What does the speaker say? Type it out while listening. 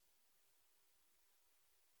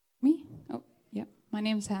My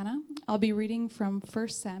name's Hannah. I'll be reading from 1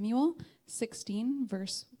 Samuel 16,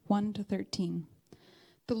 verse 1 to 13.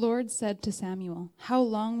 The Lord said to Samuel, "How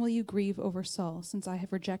long will you grieve over Saul, since I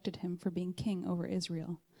have rejected him for being king over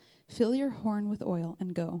Israel? Fill your horn with oil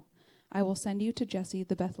and go. I will send you to Jesse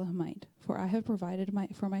the Bethlehemite, for I have provided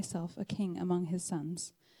for myself a king among his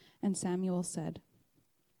sons." And Samuel said,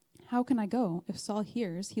 "How can I go? If Saul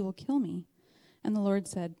hears, he will kill me." And the Lord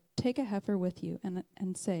said, "Take a heifer with you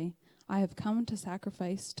and say, 'I have come to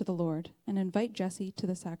sacrifice to the Lord,' and invite Jesse to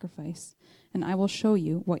the sacrifice, and I will show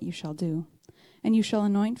you what you shall do. And you shall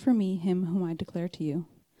anoint for me him whom I declare to you."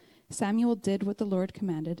 Samuel did what the Lord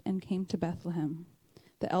commanded and came to Bethlehem.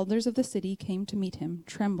 The elders of the city came to meet him,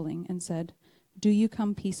 trembling, and said, "Do you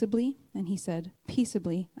come peaceably?" And he said,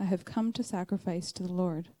 "Peaceably, I have come to sacrifice to the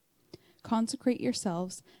Lord." "Consecrate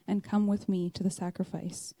yourselves and come with me to the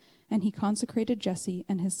sacrifice." And he consecrated Jesse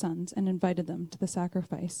and his sons and invited them to the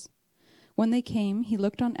sacrifice. When they came, he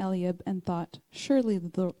looked on Eliab and thought, "Surely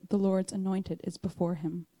the Lord's anointed is before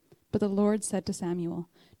him." But the Lord said to Samuel,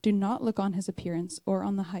 "Do not look on his appearance or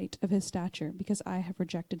on the height of his stature, because I have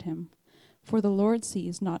rejected him. For the Lord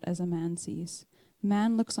sees not as a man sees.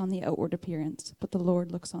 Man looks on the outward appearance, but the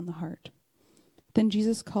Lord looks on the heart." Then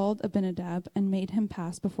Jesus called Abinadab and made him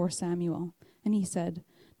pass before Samuel. And he said,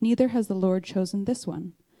 "Neither has the Lord chosen this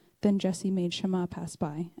one." Then Jesse made Shammah pass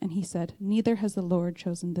by, and he said, "Neither has the Lord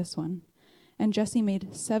chosen this one." And Jesse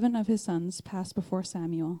made 7 of his sons pass before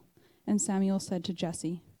Samuel. And Samuel said to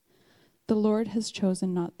Jesse, "The Lord has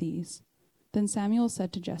chosen not these." Then Samuel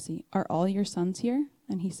said to Jesse, "Are all your sons here?"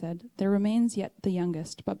 And he said, "There remains yet the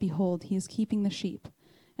youngest, but behold, he is keeping the sheep."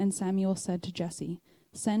 And Samuel said to Jesse,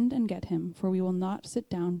 "Send and get him, for we will not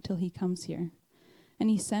sit down till he comes here."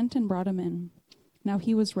 And he sent and brought him in. Now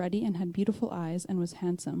he was ruddy and had beautiful eyes and was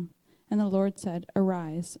handsome. And the Lord said,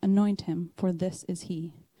 "Arise, anoint him, for this is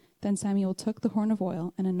he." Then Samuel took the horn of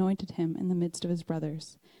oil and anointed him in the midst of his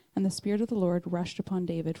brothers. And the Spirit of the Lord rushed upon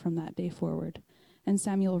David from that day forward. And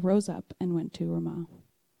Samuel rose up and went to Ramah.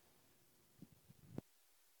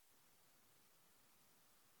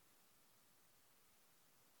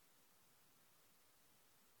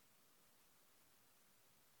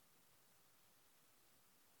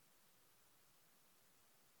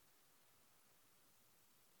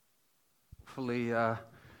 Hopefully,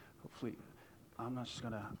 I'm not just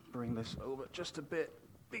going to bring this over just a bit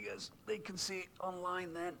because they can see it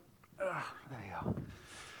online then. There you go.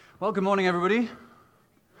 Well, good morning, everybody.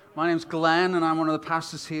 My name's Glenn, and I'm one of the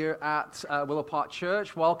pastors here at Willow Park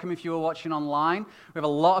Church. Welcome if you are watching online. We have a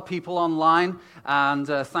lot of people online, and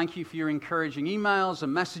thank you for your encouraging emails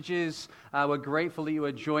and messages. We're grateful that you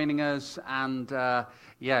are joining us, and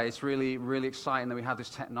it's really, really exciting that we have this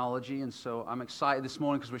technology, and so I'm excited this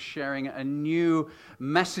morning because we're sharing a new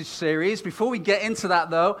message series. Before we get into that,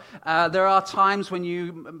 though, there are times when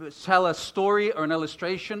you tell a story or an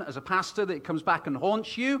illustration as a pastor that it comes back and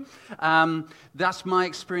haunts you. That's my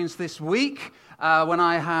experience this week. When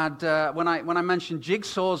I mentioned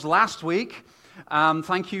jigsaws last week.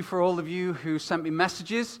 Thank you for all of you who sent me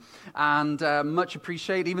messages, and much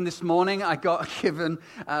appreciated. Even this morning, I got given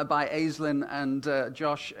by Aislinn and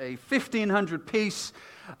Josh a 1,500-piece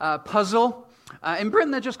puzzle. In Britain,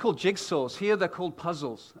 they're just called jigsaws. Here, they're called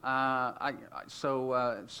puzzles.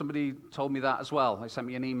 So somebody told me that as well. They sent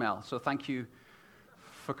me an email. So thank you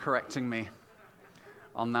for correcting me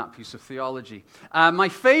on that piece of theology. My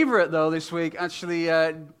favorite, though, this week, actually,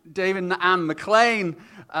 David and Anne McLean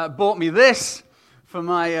bought me this for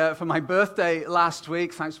my birthday last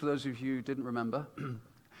week. Thanks for those of you who didn't remember.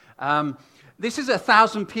 This is a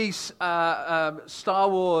 1,000-piece Star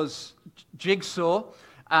Wars jigsaw.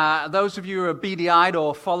 Those of you who are beady-eyed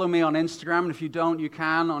or follow me on Instagram, and if you don't, you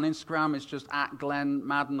can. On Instagram, it's just at Glenn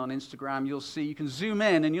Madden on Instagram. You can zoom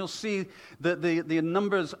in, and you'll see the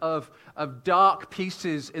numbers of dark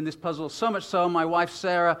pieces in this puzzle. So much so, my wife,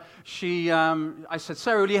 Sarah, I said,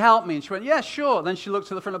 "Sarah, will you help me?" And she went, "Yeah, sure." Then she looked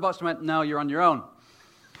to the front of the box and went, "No, you're on your own."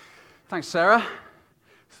 Thanks, Sarah.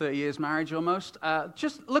 30 years marriage almost.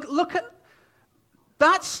 Just look at,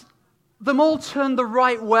 that's them all turned the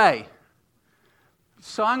right way.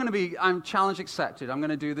 So I'm challenge accepted. I'm going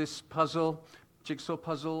to do this jigsaw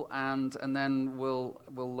puzzle, and then we'll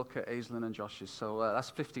look at Aislinn and Josh's. So that's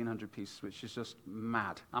 1,500 pieces, which is just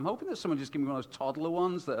mad. I'm hoping that someone just give me one of those toddler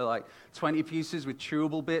ones that are like 20 pieces with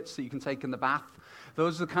chewable bits that you can take in the bath.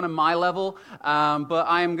 Those are kind of my level. But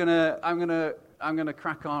I'm gonna I'm going to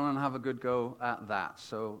crack on and have a good go at that.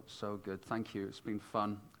 So good. Thank you. It's been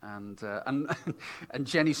fun. And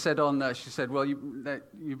Jenny said she said, well,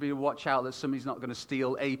 you be watch out that somebody's not going to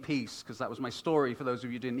steal a piece, because that was my story for those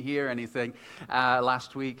of you who didn't hear anything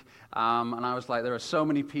last week. And I was like, there are so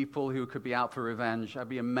many people who could be out for revenge. I'd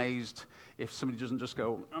be amazed if somebody doesn't just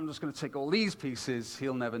go, I'm just going to take all these pieces.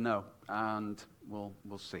 He'll never know. And we'll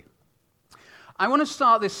see. I want to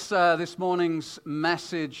start this morning's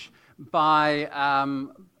message by,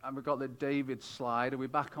 we've got the David slide. Are we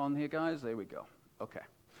back on here, guys? There we go. Okay.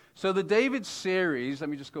 So the David series, let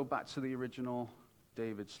me just go back to the original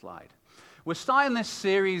David slide. We're starting this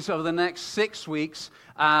series over the next 6 weeks,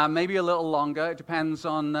 maybe a little longer. It depends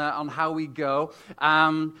on how we go.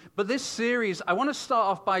 But this series, I want to start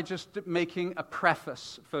off by just making a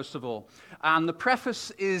preface, first of all. And the preface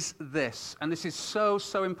is this, and this is so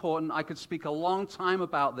important. I could speak a long time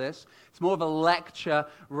about this. It's more of a lecture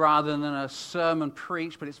rather than a sermon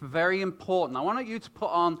preached, but it's very important. I want you to put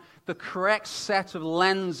on the correct set of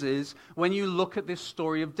lenses when you look at this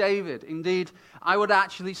story of David. Indeed, I would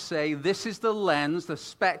actually say this is the lens, the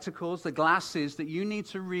spectacles, the glasses that you need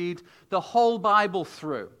to read the whole Bible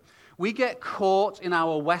through. We get caught in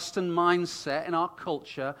our Western mindset, in our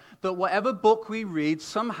culture, that whatever book we read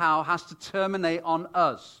somehow has to terminate on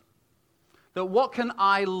us. That what can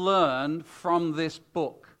I learn from this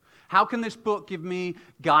book? How can this book give me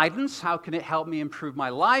guidance? How can it help me improve my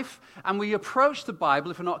life? And we approach the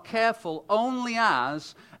Bible, if we're not careful, only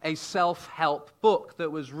as a self-help book that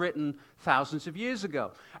was written thousands of years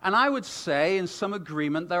ago. And I would say, in some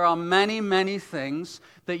agreement, there are many things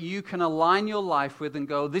that you can align your life with and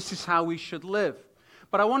go, this is how we should live.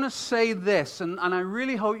 But I want to say this, and I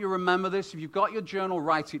really hope you remember this. If you've got your journal,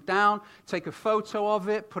 write it down, take a photo of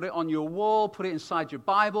it, put it on your wall, put it inside your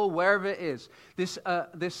Bible, wherever it is. This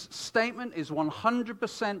statement is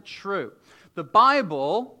 100% true. The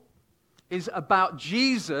Bible is about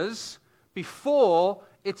Jesus before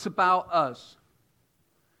it's about us.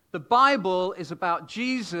 The Bible is about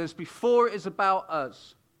Jesus before it is about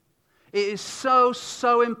us. It is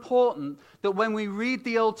so important that when we read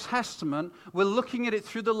the Old Testament, we're looking at it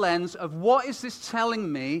through the lens of what is this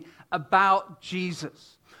telling me about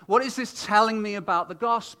Jesus? What is this telling me about the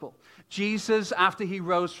gospel? Jesus, after he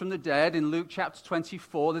rose from the dead, in Luke chapter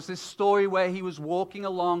 24, there's this story where he was walking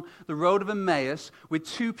along the road of Emmaus with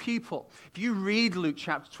two people. If you read Luke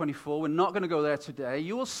chapter 24, we're not going to go there today,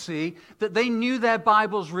 you will see that they knew their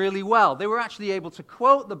Bibles really well. They were actually able to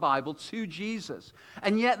quote the Bible to Jesus,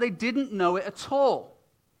 and yet they didn't know it at all.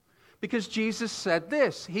 Because Jesus said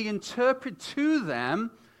this, he interpreted to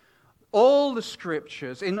them all the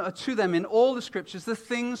scriptures, in all the scriptures, the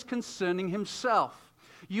things concerning himself.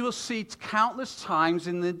 You will see countless times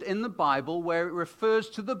in the Bible where it refers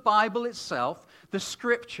to the Bible itself, the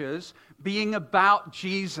scriptures, being about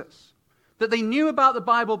Jesus. That they knew about the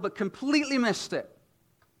Bible but completely missed it.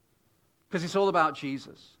 Because it's all about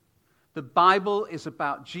Jesus. The Bible is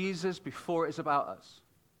about Jesus before it's about us.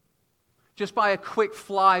 Just by a quick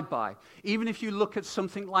flyby, even if you look at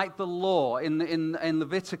something like the law in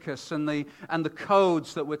Leviticus and the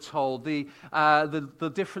codes that we're told,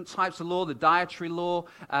 the different types of law, the dietary law,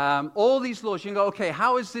 all these laws, you can go, okay,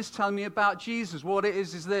 how is this telling me about Jesus? What it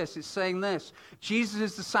is this. It's saying this. Jesus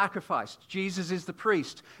is the sacrifice. Jesus is the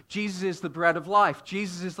priest. Jesus is the bread of life.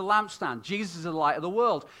 Jesus is the lampstand. Jesus is the light of the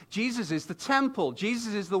world. Jesus is the temple.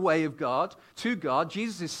 Jesus is the way of God, to God.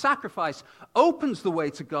 Jesus' sacrifice opens the way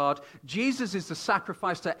to God. Jesus is the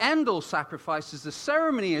sacrifice to end all sacrifices. The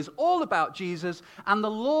ceremony is all about Jesus, and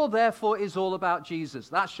the law, therefore, is all about Jesus.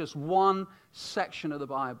 That's just one section of the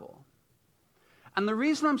Bible. And the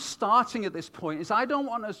reason I'm starting at this point is I don't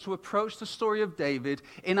want us to approach the story of David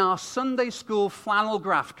in our Sunday school flannel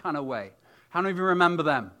graph kind of way. How many of you remember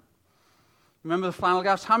them? Remember the flannel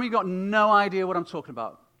graphs? How many of you got no idea what I'm talking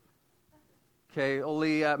about? Okay, all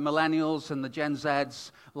the millennials and the Gen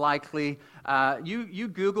Zs likely. You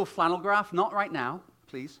Google flannel graph, not right now,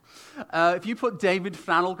 please. If you put David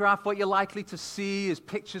flannel graph, what you're likely to see is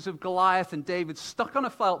pictures of Goliath and David stuck on a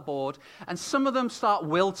felt board, and some of them start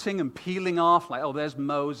wilting and peeling off, like, oh, there's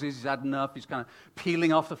Moses, he's had enough, he's kind of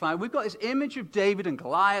peeling off the fire. We've got this image of David and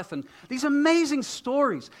Goliath and these amazing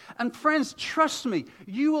stories. And friends, trust me,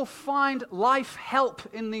 you will find life help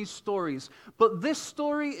in these stories. But this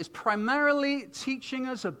story is primarily teaching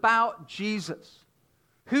us about Jesus,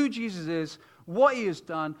 who Jesus is, what he has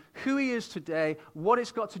done, who he is today, what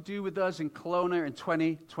it's got to do with us in Kelowna in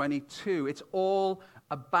 2022. It's all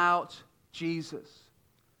about Jesus.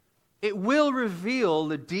 It will reveal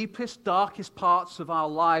the deepest, darkest parts of our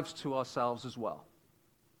lives to ourselves as well.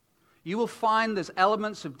 you will find there's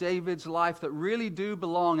elements of David's life that really do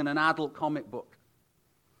belong in an adult comic book.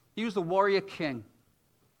 He was the warrior king.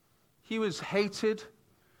 He was hated.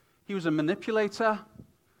 He was a manipulator.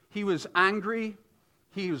 He was angry.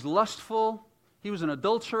 He was lustful. He was an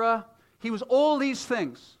adulterer. He was all these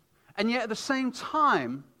things. And yet at the same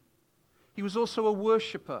time, he was also a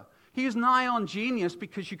worshiper. He is nigh on genius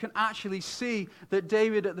because you can actually see that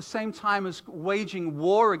David, at the same time as waging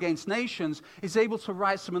war against nations, is able to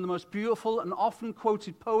write some of the most beautiful and often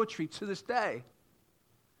quoted poetry to this day.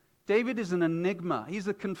 David is an enigma. He's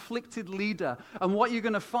a conflicted leader. And what you're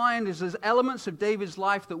going to find is there's elements of David's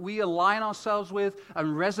life that we align ourselves with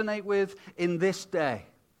and resonate with in this day.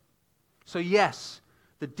 So yes,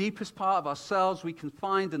 the deepest part of ourselves we can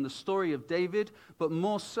find in the story of David, but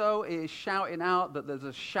more so it is shouting out that there's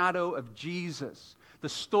a shadow of Jesus. The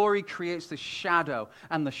story creates this shadow,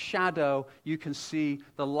 and the shadow, you can see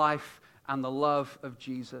the life and the love of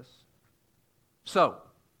Jesus. So,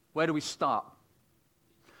 where do we start?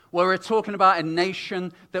 Well, we're talking about a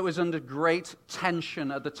nation that was under great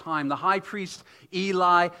tension at the time. The high priest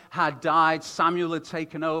Eli had died. Samuel had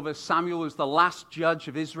taken over. Samuel was the last judge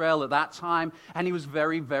of Israel at that time, and he was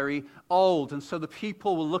very, very old. And so the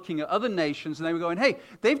people were looking at other nations, and they were going, hey,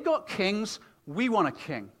 they've got kings. We want a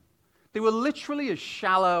king. They were literally as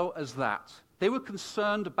shallow as that. They were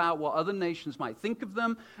concerned about what other nations might think of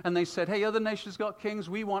them, and they said, hey, other nations got kings.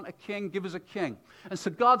 We want a king. Give us a king. And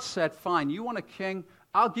so God said, fine, you want a king?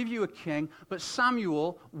 I'll give you a king. But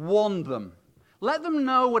Samuel warned them. Let them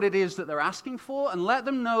know what it is that they're asking for, and let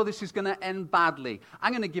them know this is going to end badly.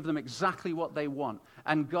 I'm going to give them exactly what they want.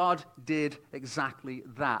 And God did exactly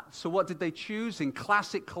that. So what did they choose? In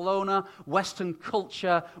classic Kelowna, Western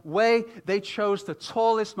culture way, they chose the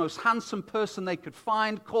tallest, most handsome person they could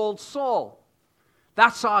find, called Saul.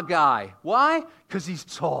 That's our guy. Why? Because he's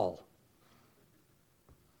tall.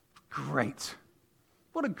 Great.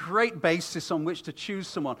 What a great basis on which to choose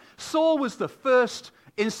someone. Saul was the first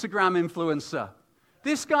Instagram influencer.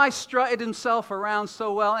 This guy strutted himself around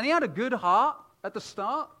so well, and he had a good heart at the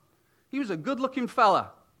start. He was a good-looking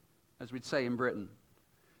fella, as we'd say in Britain.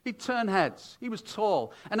 He'd turn heads. He was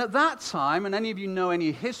tall. And at that time, and any of you know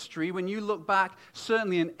any history, when you look back,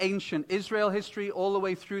 certainly in ancient Israel history, all the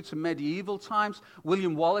way through to medieval times,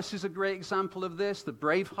 William Wallace is a great example of this, the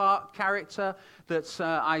Braveheart character that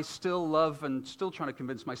I still love and still trying to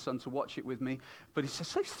convince my son to watch it with me. But he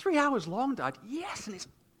says, it's 3 hours long, Dad. Yes, and it's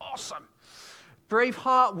awesome.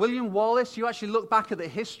 Braveheart, William Wallace, you actually look back at the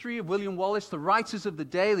history of William Wallace, the writers of the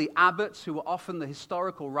day, the abbots, who were often the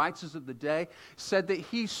historical writers of the day, said that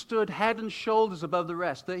he stood head and shoulders above the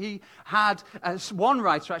rest, that he had, as one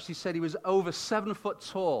writer actually said, he was over 7 foot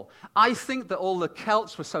tall. I think that all the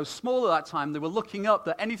Celts were so small at that time, they were looking up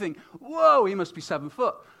that anything, whoa, he must be 7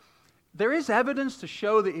 foot. There is evidence to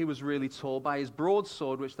show that he was really tall by his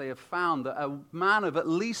broadsword, which they have found that a man of at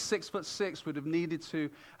least 6'6" would have needed to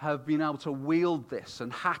have been able to wield this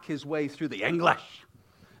and hack his way through the English.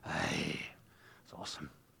 Hey, it's awesome.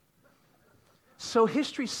 So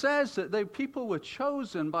history says that the people were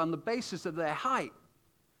chosen on the basis of their height.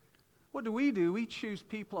 What do? We choose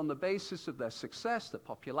people on the basis of their success, their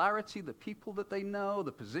popularity, the people that they know,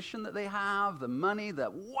 the position that they have, the money,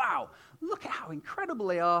 that, wow, look at how incredible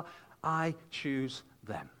they are. I choose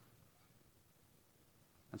them.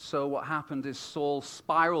 And so what happened is Saul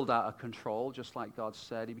spiraled out of control, just like God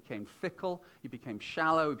said. He became fickle, he became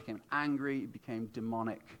shallow, he became angry, he became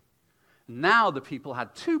demonic. Now the people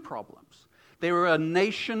had 2 problems. They were a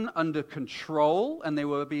nation under control, and they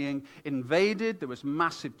were being invaded. There was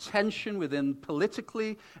massive tension within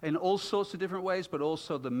politically in all sorts of different ways, but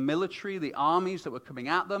also the military, the armies that were coming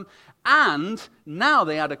at them. And now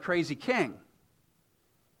they had a crazy king.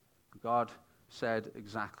 God said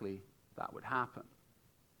exactly that would happen.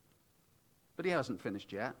 But he hasn't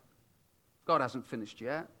finished yet. God hasn't finished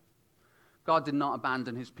yet. God did not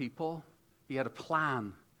abandon his people. He had a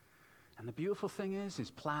plan. And the beautiful thing is, his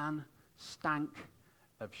plan stank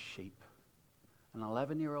of sheep. An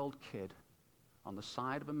 11-year-old kid on the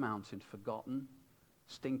side of a mountain, forgotten,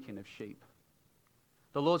 stinking of sheep.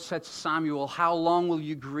 The Lord said to Samuel, how long will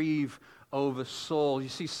you grieve over Saul? You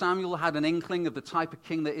see, Samuel had an inkling of the type of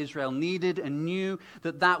king that Israel needed and knew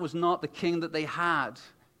that that was not the king that they had.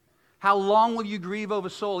 How long will you grieve over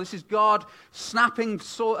Saul? This is God snapping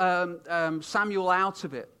Samuel out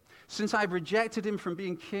of it. Since I've rejected him from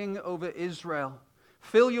being king over Israel,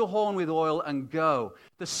 fill your horn with oil and go.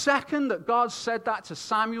 The second that God said that to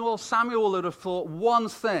Samuel, Samuel would have thought one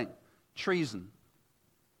thing: treason.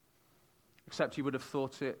 Except he would have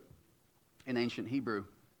thought it in ancient Hebrew.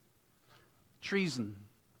 Treason.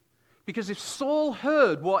 Because if Saul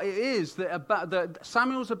heard what it is that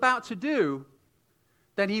Samuel's about to do,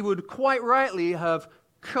 then he would quite rightly have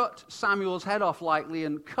cut Samuel's head off likely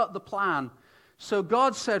and cut the plan. So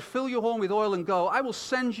God said, fill your horn with oil and go. I will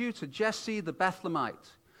send you to Jesse the Bethlehemite,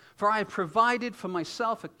 for I have provided for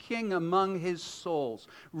myself a king among his souls.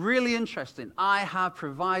 Really interesting. I have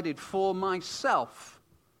provided for myself,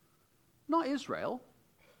 not Israel,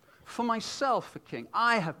 for myself a king.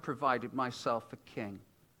 I have provided myself a king.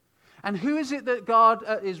 And who is it that God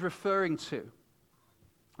is referring to?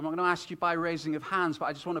 I'm not going to ask you by raising of hands, but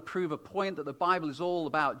I just want to prove a point that the Bible is all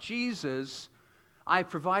about Jesus. I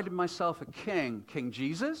provided myself a king. King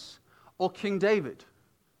Jesus or King David?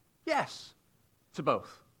 Yes, to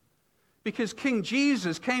both. Because King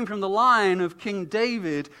Jesus came from the line of King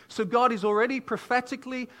David, so God is already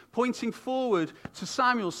prophetically pointing forward to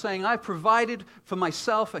Samuel, saying, I provided for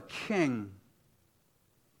myself a king.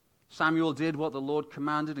 Samuel did what the Lord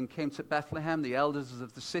commanded and came to Bethlehem. The elders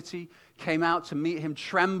of the city came out to meet him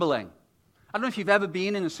trembling. I don't know if you've ever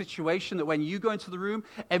been in a situation that when you go into the room,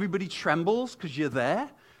 everybody trembles because you're there.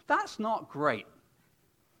 That's not great.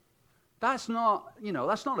 That's not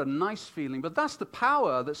a nice feeling, but that's the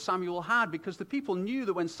power that Samuel had, because the people knew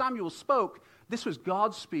that when Samuel spoke, this was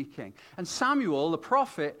God speaking. And Samuel, the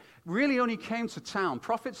prophet, really only came to town.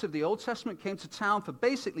 Prophets of the Old Testament came to town for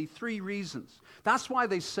basically 3 reasons. That's why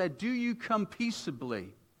they said, do you come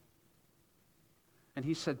peaceably? And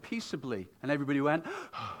he said, peaceably. And everybody went,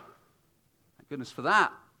 oh, thank goodness for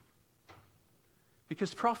that.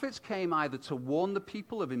 Because prophets came either to warn the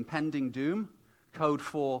people of impending doom, code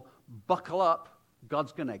for buckle up,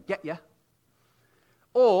 God's going to get you.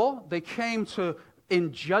 Or they came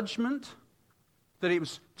in judgment that it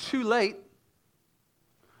was too late.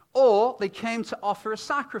 Or they came to offer a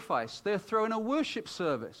sacrifice. They're throwing a worship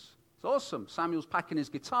service. It's awesome. Samuel's packing his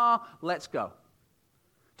guitar. Let's go.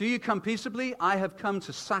 Do you come peaceably? I have come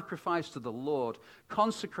to sacrifice to the Lord.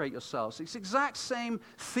 Consecrate yourselves. It's the exact same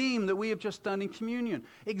theme that we have just done in communion.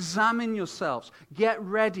 Examine yourselves. Get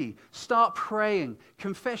ready. Start praying.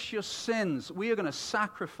 Confess your sins. We are going to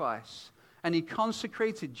sacrifice. And he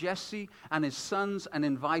consecrated Jesse and his sons and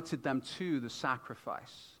invited them to the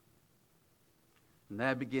sacrifice. And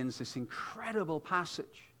there begins this incredible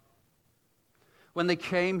passage. When they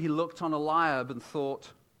came, he looked on Eliab and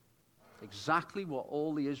thought exactly what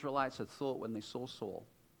all the Israelites had thought when they saw Saul.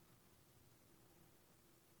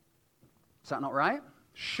 Is that not right?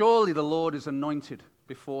 Surely the Lord is anointed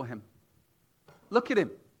before him. Look at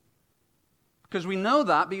him. Because we know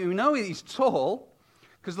that, but we know he's tall.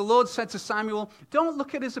 Because the Lord said to Samuel, don't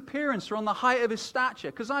look at his appearance or on the height of his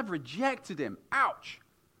stature, because I've rejected him. Ouch.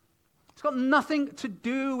 It's got nothing to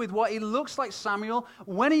do with what he looks like, Samuel.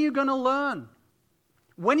 When are you going to learn?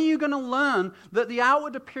 When are you going to learn that the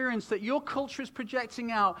outward appearance that your culture is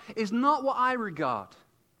projecting out is not what I regard?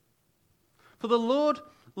 For the Lord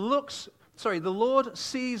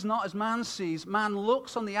sees not as man sees. Man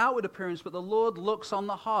looks on the outward appearance, but the Lord looks on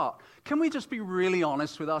the heart. Can we just be really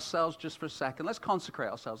honest with ourselves just for a second? Let's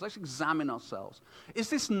consecrate ourselves. Let's examine ourselves. Is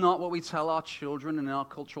this not what we tell our children and in our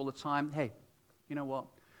culture all the time? Hey, you know what?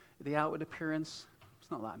 The outward appearance,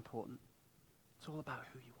 it's not that important. It's all about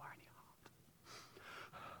who you are in your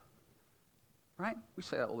heart. Right? We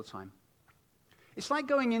say that all the time. It's like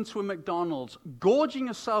going into a McDonald's, gorging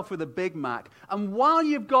yourself with a Big Mac, and while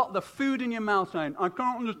you've got the food in your mouth saying, I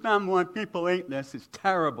can't understand why people eat this, it's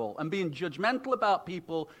terrible, and being judgmental about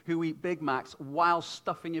people who eat Big Macs while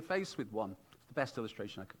stuffing your face with one. It's the best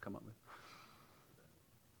illustration I could come up with.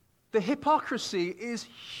 The hypocrisy is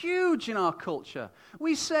huge in our culture.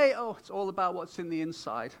 We say, oh, it's all about what's in the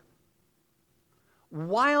inside,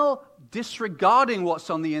 while disregarding what's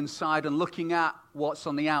on the inside and looking at what's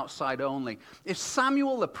on the outside only. If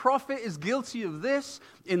Samuel the prophet is guilty of this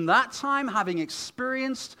in that time, having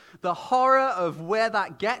experienced the horror of where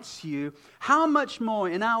that gets you, how much more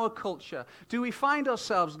in our culture do we find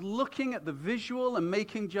ourselves looking at the visual and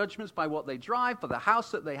making judgments by what they drive, by the house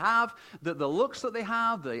that they have, the looks that they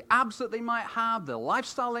have, the abs that they might have, the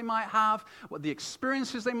lifestyle they might have, what the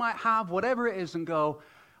experiences they might have, whatever it is, and go,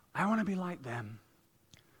 I want to be like them.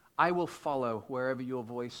 I will follow wherever your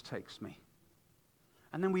voice takes me.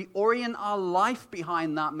 And then we orient our life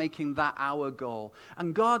behind that, making that our goal.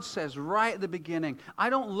 And God says right at the beginning,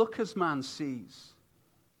 I don't look as man sees.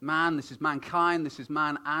 Man, this is mankind, this is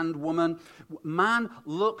man and woman. Man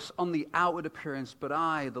looks on the outward appearance, but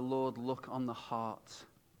I, the Lord, look on the heart.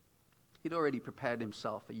 He'd already prepared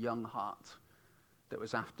himself a young heart that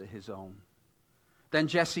was after his own. Then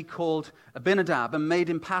Jesse called Abinadab and made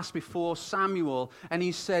him pass before Samuel. And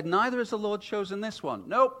he said, neither has the Lord chosen this one.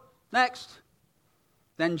 Nope. Next.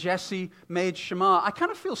 Then Jesse made Shammah. I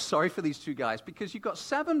kind of feel sorry for these two guys because you've got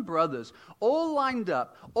 7 brothers all lined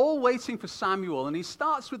up, all waiting for Samuel. And he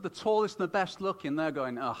starts with the tallest and the best looking. They're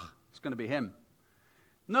going, ugh, it's going to be him.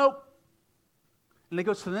 Nope. And they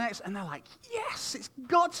go to the next and they're like, yes, it's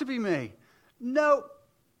got to be me. Nope.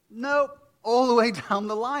 All the way down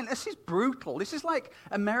the line. This is brutal. This is like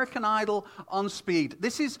American Idol on speed.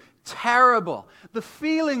 This is terrible. The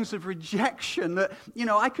feelings of rejection that,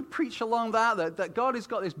 I could preach along that God has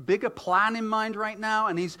got this bigger plan in mind right now,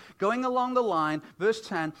 and he's going along the line. Verse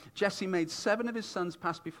 10, Jesse made 7 of his sons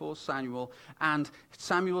pass before Samuel, and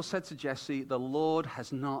Samuel said to Jesse, the Lord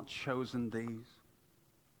has not chosen these.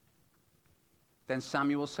 Then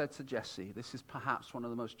Samuel said to Jesse, this is perhaps one of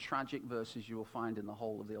the most tragic verses you will find in the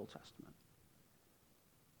whole of the Old Testament.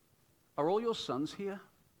 Are all your sons here?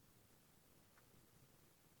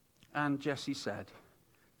 And Jesse said,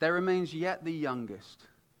 there remains yet the youngest,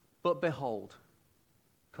 but behold,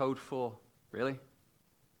 code 4, really?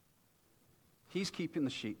 He's keeping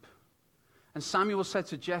the sheep. And Samuel said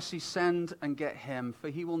to Jesse, send and get him, for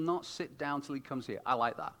he will not sit down till he comes here. I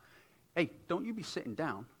like that. Hey, don't you be sitting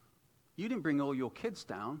down. You didn't bring all your kids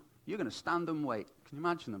down. You're going to stand and wait. Can you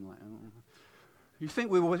imagine them? You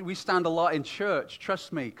think we stand a lot in church,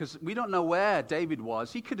 trust me, because we don't know where David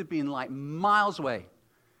was. He could have been like miles away.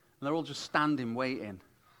 And they're all just standing, waiting.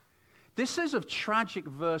 This is a tragic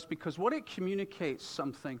verse because what it communicates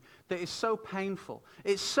something that is so painful.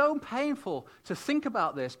 It's so painful to think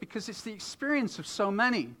about this because it's the experience of so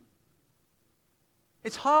many.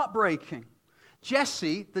 It's heartbreaking.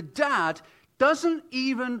 Jesse, the dad, doesn't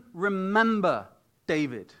even remember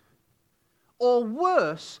David. Or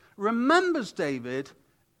worse, remembers David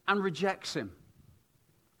and rejects him.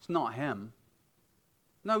 It's not him.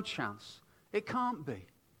 No chance. It can't be.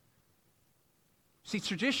 See,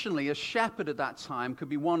 traditionally, a shepherd at that time could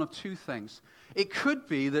be one of two things. It could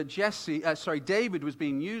be that David was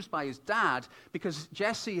being used by his dad because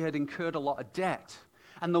Jesse had incurred a lot of debt.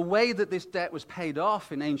 And the way that this debt was paid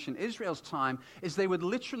off in ancient Israel's time is they would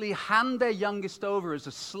literally hand their youngest over as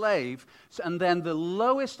a slave, and then the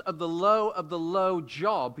lowest of the low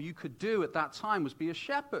job you could do at that time was be a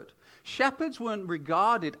shepherd. Shepherds weren't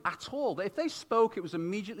regarded at all. If they spoke, it was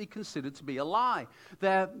immediately considered to be a lie.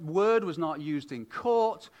 Their word was not used in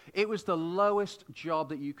court. It was the lowest job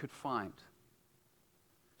that you could find.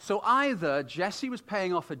 So either Jesse was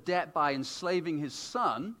paying off a debt by enslaving his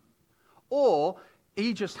son, or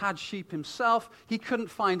he just had sheep himself. He couldn't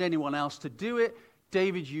find anyone else to do it.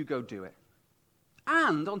 David, you go do it.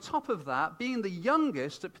 And on top of that, being the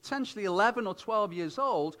youngest at potentially 11 or 12 years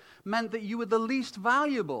old meant that you were the least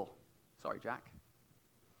valuable. Sorry, Jack.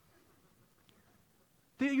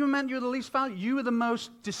 You meant you were the least valuable. You were the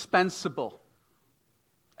most dispensable.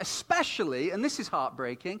 Especially, and this is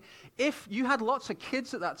heartbreaking, if you had lots of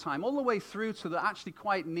kids at that time, all the way through to the actually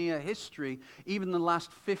quite near history, even the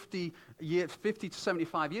last 50 to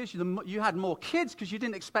 75 years, you had more kids because you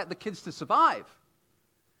didn't expect the kids to survive.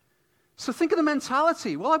 So think of the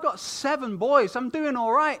mentality. Well, I've got 7 boys. I'm doing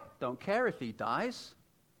all right. Don't care if he dies.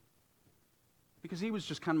 Because he was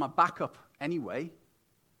just kind of my backup anyway.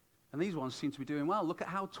 And these ones seem to be doing well. Look at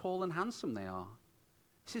how tall and handsome they are.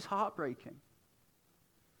 This is heartbreaking.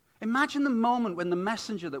 Imagine the moment when the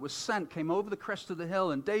messenger that was sent came over the crest of the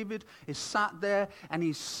hill and David is sat there and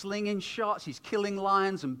he's slinging shots, he's killing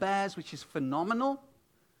lions and bears, which is phenomenal.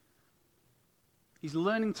 He's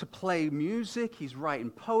learning to play music, he's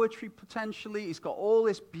writing poetry potentially, he's got all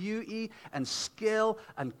this beauty and skill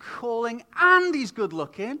and calling, and he's good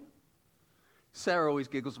looking. Sarah always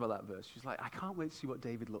giggles about that verse. She's like, I can't wait to see what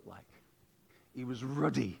David looked like. He was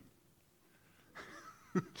ruddy.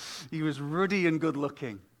 He was ruddy and good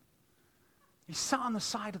looking. He sat on the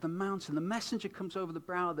side of the mountain. The messenger comes over the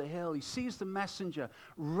brow of the hill. He sees the messenger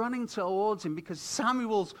running towards him because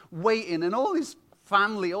Samuel's waiting, and all his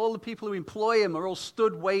family, all the people who employ him are all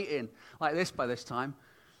stood waiting like this by this time.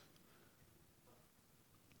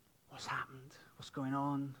 What's happened? What's going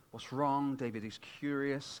on? What's wrong? David is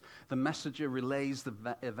curious. The messenger relays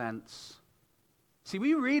the events. See,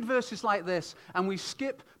 we read verses like this and we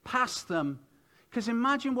skip past them because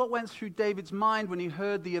imagine what went through David's mind when he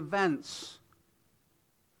heard the events.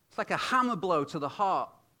 It's like a hammer blow to the heart.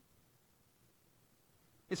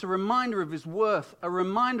 It's a reminder of his worth, a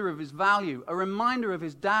reminder of his value, a reminder of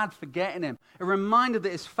his dad forgetting him, a reminder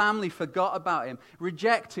that his family forgot about him,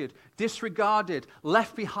 rejected, disregarded,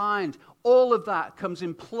 left behind. All of that comes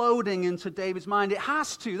imploding into David's mind. It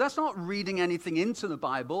has to. That's not reading anything into the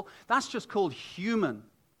Bible. That's just called human.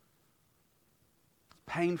 It's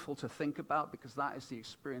painful to think about because that is the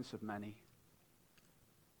experience of many.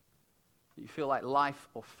 that you feel like life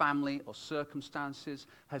or family or circumstances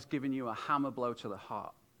has given you a hammer blow to the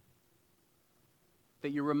heart. That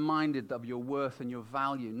you're reminded of your worth and your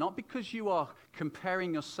value, not because you are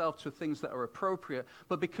comparing yourself to things that are appropriate,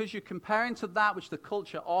 but because you're comparing to that which the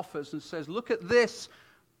culture offers and says, look at this,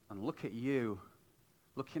 and look at you,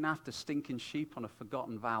 looking after stinking sheep on a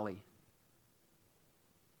forgotten valley.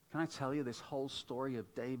 Can I tell you, this whole story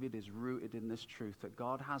of David is rooted in this truth, that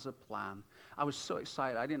God has a plan. I was so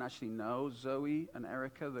excited. I didn't actually know, Zoe and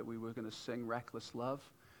Erica, that we were going to sing Reckless Love.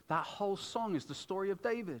 That whole song is the story of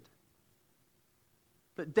David.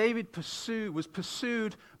 That David was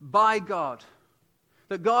pursued by God.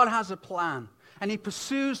 That God has a plan. And he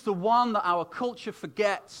pursues the one that our culture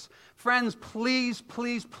forgets. Friends, please,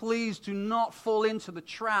 please, please do not fall into the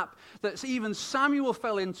trap that even Samuel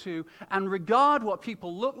fell into and regard what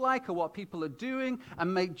people look like or what people are doing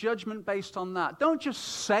and make judgment based on that. Don't just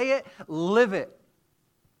say it, live it.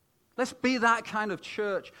 Let's be that kind of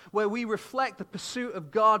church where we reflect the pursuit of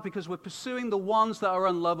God because we're pursuing the ones that are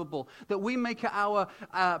unlovable, that we make it our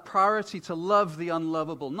priority to love the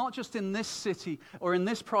unlovable, not just in this city or in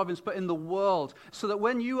this province, but in the world, so that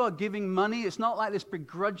when you are giving money, it's not like this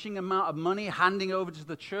begrudging amount of money handing over to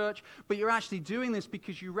the church, but you're actually doing this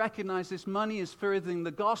because you recognize this money is furthering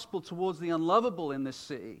the gospel towards the unlovable in this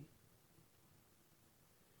city.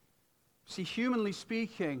 See, humanly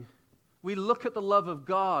speaking, we look at the love of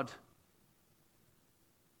God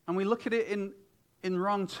and we look at it in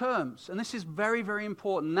wrong terms. And this is very, very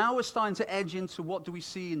important. Now we're starting to edge into what do we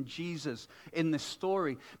see in Jesus in this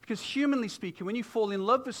story. Because humanly speaking, when you fall in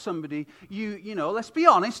love with somebody, you know, let's be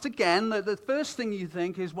honest again, the first thing you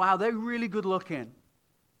think is, wow, they're really good looking.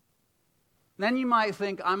 Then you might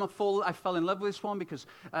think, I fell in love with this one because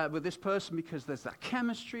with this person because there's that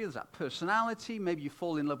chemistry, there's that personality. Maybe you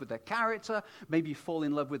fall in love with their character. Maybe you fall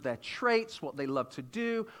in love with their traits, what they love to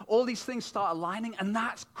do. All these things start aligning, and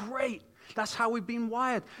that's great. That's how we've been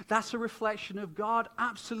wired. That's a reflection of God,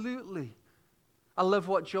 absolutely. I love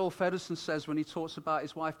what Joel Feddersen says when he talks about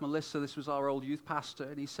his wife, Melissa. This was our old youth pastor,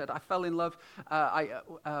 and he said, I fell in love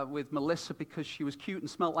with Melissa because she was cute and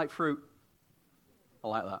smelled like fruit. I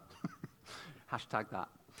like that. Hashtag that.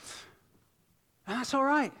 And that's all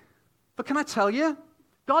right. But can I tell you,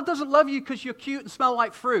 God doesn't love you because you're cute and smell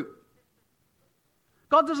like fruit.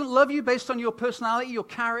 God doesn't love you based on your personality, your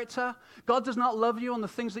character. God does not love you on the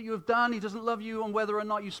things that you have done. He doesn't love you on whether or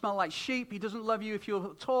not you smell like sheep. He doesn't love you if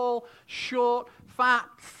you're tall, short, fat,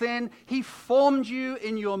 thin. He formed you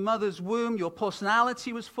in your mother's womb. Your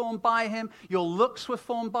personality was formed by him. Your looks were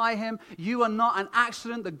formed by him. You are not an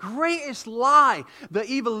accident. The greatest lie, the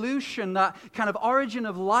evolution, that kind of origin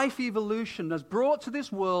of life evolution that's brought to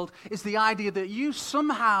this world is the idea that you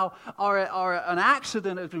somehow are an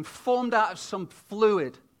accident that has been formed out of some fluid.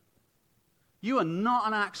 You are not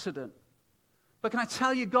an accident. But can I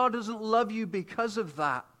tell you, God doesn't love you because of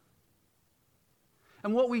that.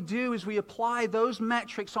 And what we do is we apply those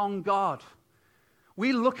metrics on God.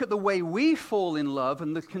 We look at the way we fall in love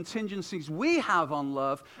and the contingencies we have on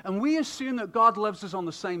love, and we assume that God loves us on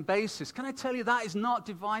the same basis. Can I tell you, that is not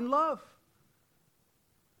divine love.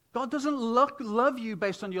 God doesn't love you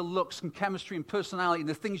based on your looks and chemistry and personality and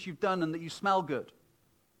the things you've done and that you smell good.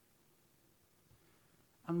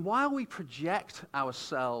 And while we project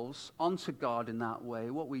ourselves onto God in that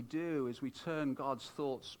way, what we do is we turn God's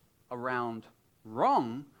thoughts around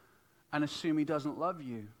wrong and assume he doesn't love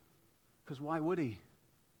you. Because why would he?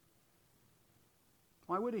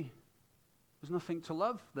 Why would he? There's nothing to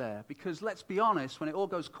love there. Because let's be honest, when it all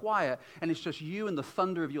goes quiet and it's just you and the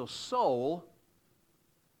thunder of your soul,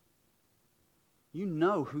 you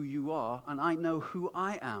know who you are and I know who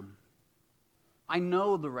I am. I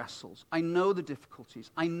know the wrestles. I know the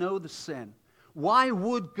difficulties. I know the sin. Why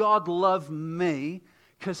would God love me?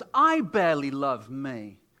 Because I barely love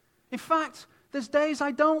me. In fact, there's days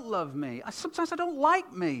I don't love me. Sometimes I don't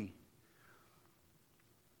like me.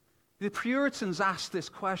 The Puritans asked this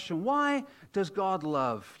question, why does God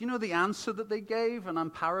love? You know the answer that they gave, and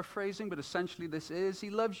I'm paraphrasing, but essentially this is, he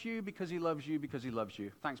loves you because he loves you because he loves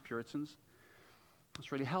you. Thanks, Puritans.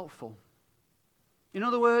 That's really helpful. In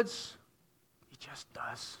other words, he just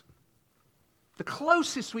does. The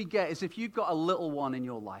closest we get is if you've got a little one in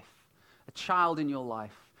your life, a child in your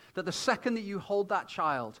life, that the second that you hold that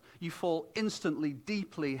child, you fall instantly,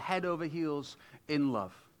 deeply, head over heels in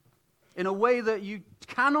love. In a way that you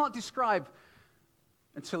cannot describe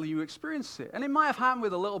until you experience it. And it might have happened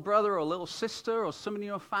with a little brother or a little sister or someone in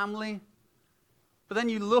your family. But then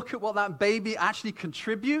you look at what that baby actually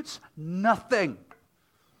contributes, nothing.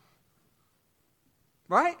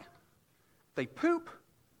 Right? They poop,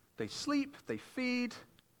 they sleep, they feed,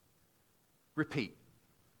 repeat.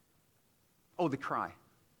 Oh, they cry.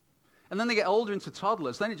 And then they get older into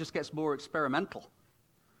toddlers, then it just gets more experimental.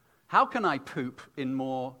 How can I poop in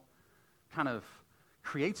more kind of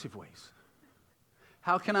creative ways?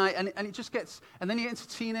 How can I, and it just gets, and then you get into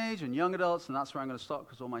teenage and young adults, and that's where I'm going to stop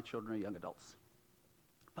because all my children are young adults.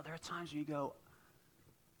 But there are times when you go,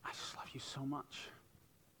 I just love you so much.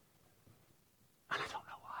 And I don't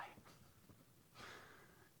know why.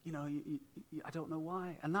 You know, I don't know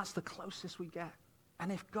why. And that's the closest we get.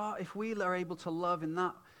 And if we are able to love in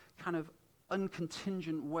that kind of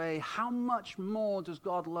uncontingent way, how much more does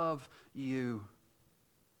God love you?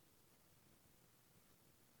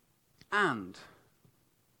 And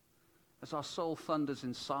as our soul thunders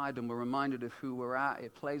inside and we're reminded of who we're at,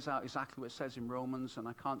 it plays out exactly what it says in Romans, and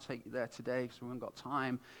I can't take you there today because we haven't got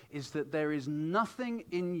time, is that there is nothing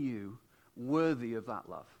in you worthy of that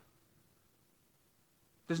love.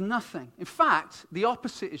 There's nothing. In fact, the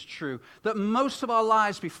opposite is true, that most of our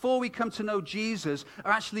lives before we come to know Jesus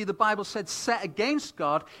are actually, the Bible said, set against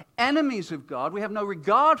God, enemies of God. We have no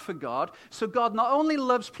regard for God. So God not only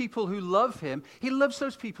loves people who love him, he loves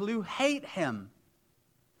those people who hate him.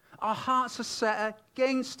 Our hearts are set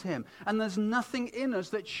against him, and there's nothing in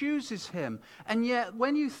us that chooses him. And yet,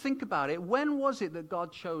 when you think about it, when was it that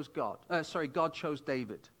God chose God chose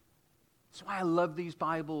David? That's why I love these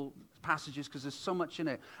Bible passages, because there's so much in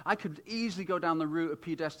it. I could easily go down the route of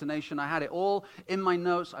predestination. I had it all in my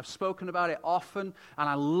notes. I've spoken about it often, and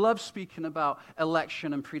I love speaking about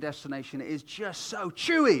election and predestination. It is just so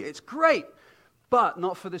chewy. It's great, but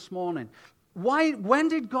not for this morning. When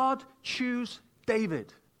did God choose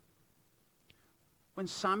David? When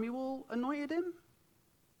Samuel anointed him?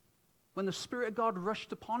 When the Spirit of God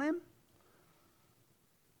rushed upon him?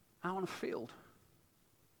 Out on a field.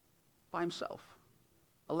 By himself.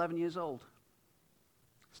 11 years old.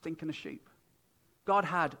 Stinking of sheep. God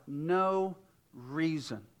had no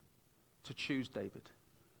reason to choose David.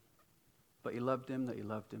 But he loved him, that he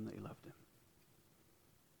loved him, that he loved him.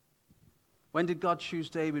 When did God choose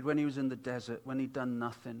David? When he was in the desert, when he'd done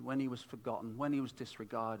nothing, when he was forgotten, when he was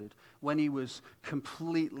disregarded, when he was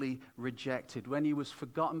completely rejected, when he was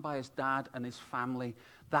forgotten by his dad and his family.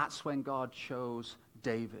 That's when God chose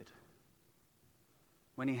David.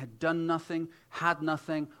 When he had done nothing, had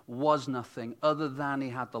nothing, was nothing, other than he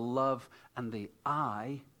had the love and the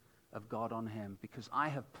eye of God on him. Because I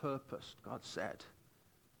have purposed, God said,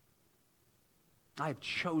 I have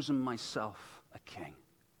chosen myself a king.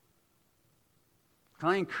 Can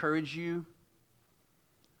I encourage you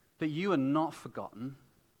that you are not forgotten,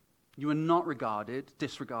 you are not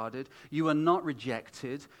disregarded, you are not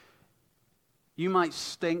rejected. You might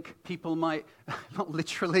stink, people might, not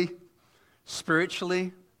literally,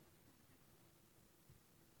 spiritually,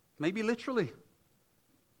 maybe literally.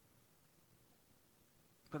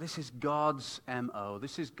 But this is God's MO.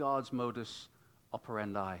 This is God's modus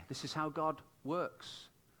operandi. This is how God works.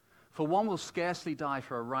 For one will scarcely die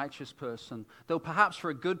for a righteous person, though perhaps for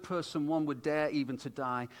a good person one would dare even to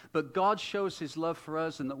die. But God shows his love for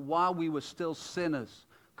us, and that while we were still sinners,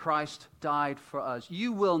 Christ died for us.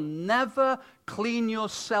 You will never clean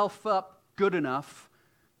yourself up good enough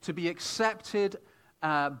to be accepted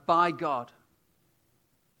by God.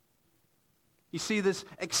 You see, this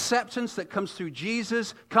acceptance that comes through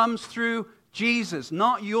Jesus comes through Jesus,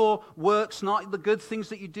 not your works, not the good things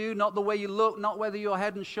that you do, not the way you look, not whether you're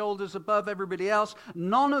head and shoulders above everybody else.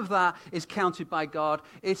 None of that is counted by God.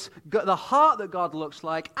 It's the heart that God looks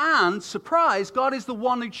like, and, surprise, God is the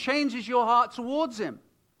one who changes your heart towards him.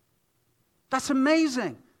 That's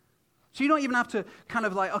amazing. So you don't even have to kind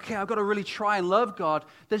of like, okay, I've got to really try and love God.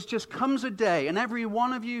 There just comes a day, and every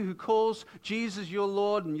one of you who calls Jesus your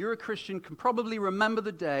Lord and you're a Christian can probably remember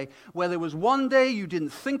the day where there was one day you didn't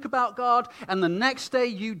think about God and the next day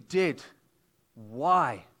you did.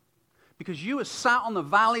 Why? Because you were sat on the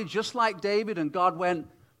valley just like David, and God went,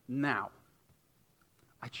 now,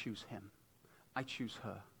 I choose him. I choose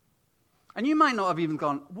her. And you might not have even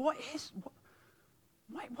gone, what's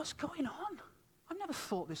going on? I've never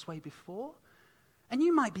thought this way before. And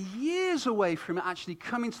you might be years away from actually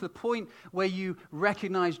coming to the point where you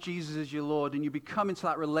recognize Jesus as your Lord and you become into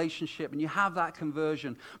that relationship and you have that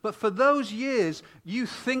conversion. But for those years, you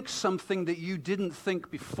think something that you didn't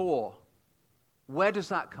think before. Where does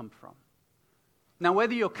that come from? Now,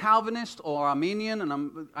 whether you're Calvinist or Arminian,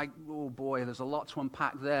 and oh boy, there's a lot to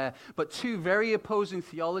unpack there, but two very opposing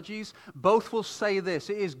theologies, both will say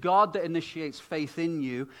this: it is God that initiates faith in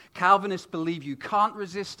you. Calvinists believe you can't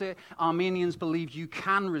resist it. Arminians believe you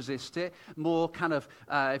can resist it. More kind of,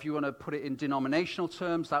 if you want to put it in denominational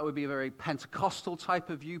terms, that would be a very Pentecostal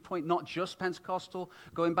type of viewpoint, not just Pentecostal,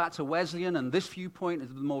 going back to Wesleyan, and this viewpoint is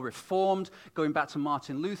more Reformed, going back to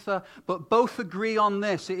Martin Luther. But both agree on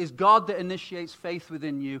this: it is God that initiates faith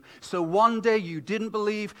within you. So one day you didn't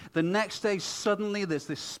believe, the next day suddenly there's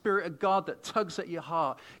this Spirit of God that tugs at your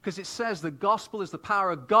heart, because it says the gospel is the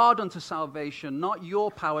power of God unto salvation, not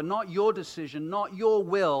your power, not your decision, not your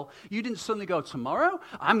will. You didn't suddenly go, tomorrow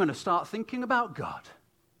I'm going to start thinking about God.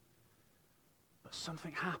 But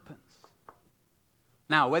something happens.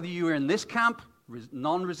 Now, whether you were in this camp,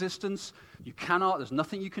 non-resistance, you cannot, there's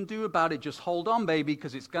nothing you can do about it, just hold on, baby,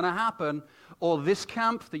 because it's going to happen. Or this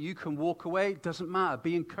camp that you can walk away, it doesn't matter.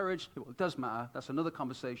 Be encouraged. Well, it does matter. That's another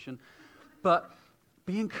conversation. But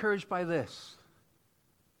be encouraged by this,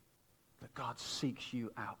 that God seeks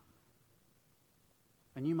you out.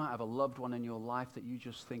 And you might have a loved one in your life that you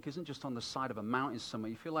just think isn't just on the side of a mountain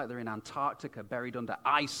somewhere. You feel like they're in Antarctica, buried under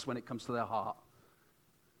ice when it comes to their heart.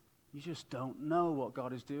 You just don't know what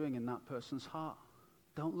God is doing in that person's heart.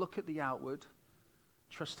 Don't look at the outward.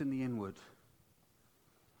 Trust in the inward.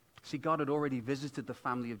 See, God had already visited the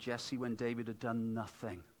family of Jesse when David had done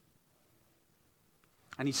nothing.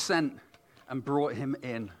 And he sent and brought him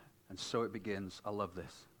in. And so it begins. I love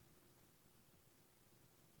this.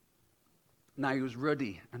 Now he was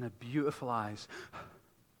ruddy and had beautiful eyes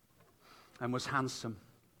and was handsome.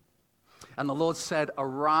 And the Lord said,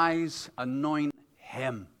 arise, anoint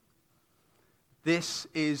him. This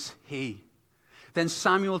is he. Then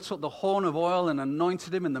Samuel took the horn of oil and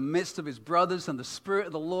anointed him in the midst of his brothers, and the Spirit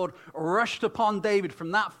of the Lord rushed upon David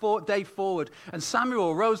from that day forward. And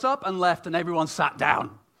Samuel rose up and left, and everyone sat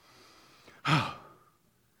down.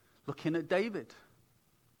 Looking at David.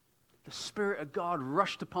 The Spirit of God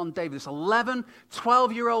rushed upon David, this 11,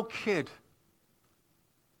 12-year-old kid.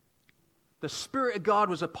 The Spirit of God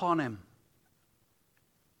was upon him.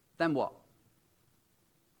 Then what?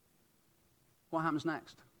 What happens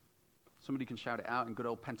next? Somebody can shout it out in good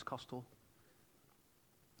old Pentecostal.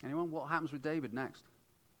 Anyone? What happens with David next?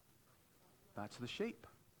 Back to the sheep.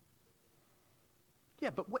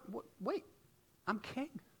 Yeah, but wait. I'm king.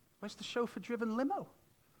 Where's the chauffeur-driven limo?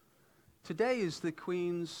 Today is the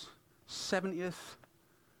Queen's 70th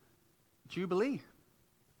Jubilee.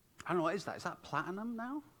 I don't know, what is that? Is that platinum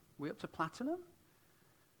now? Are we up to platinum?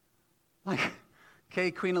 Like,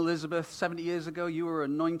 okay, Queen Elizabeth, 70 years ago, you were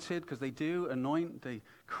anointed, because they do anoint, they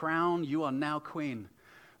crown, you are now queen.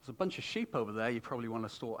 There's a bunch of sheep over there you probably want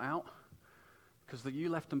to sort out, because you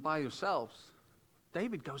left them by yourselves.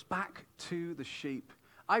 David goes back to the sheep.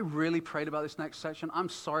 I really prayed about this next section. I'm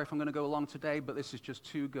sorry if I'm going to go along today, but this is just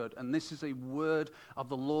too good. And this is a word of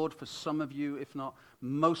the Lord for some of you, if not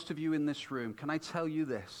most of you in this room. Can I tell you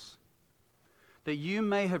this? That you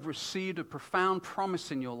may have received a profound promise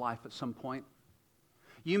in your life at some point.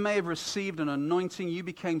 You may have received an anointing. You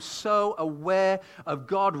became so aware of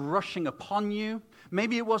God rushing upon you.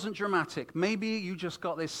 Maybe it wasn't dramatic. Maybe you just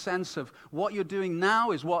got this sense of what you're doing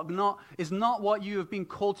now is not what you have been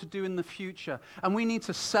called to do in the future. And we need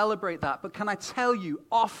to celebrate that. But can I tell you,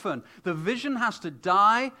 often the vision has to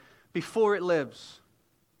die before it lives.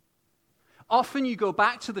 Often you go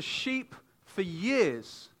back to the sheep for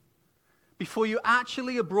years before you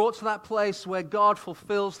actually are brought to that place where God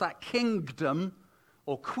fulfills that kingdom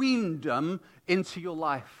or queendom into your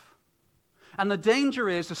life. And the danger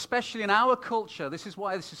is, especially in our culture, this is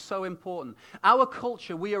why this is so important. Our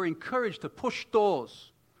culture, we are encouraged to push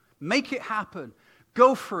doors, make it happen,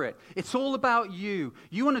 go for it. It's all about you.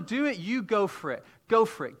 You want to do it, you go for it. Go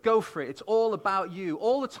for it, go for it. It's all about you.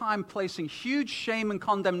 All the time placing huge shame and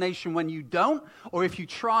condemnation when you don't, or if you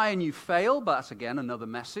try and you fail, but that's again another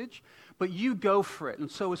message. But you go for it.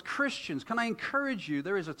 And so as Christians, can I encourage you,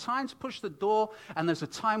 there is a time to push the door, and there's a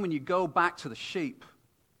time when you go back to the sheep.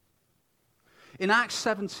 In Acts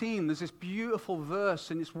 17, there's this beautiful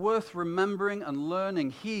verse, and it's worth remembering and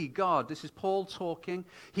learning. He, God, this is Paul talking,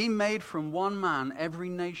 he made from one man every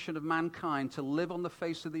nation of mankind to live on the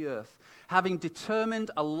face of the earth, having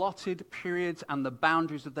determined allotted periods and the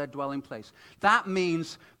boundaries of their dwelling place. That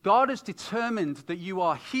means God has determined that you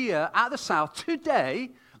are here at the South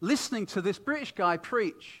today, listening to this British guy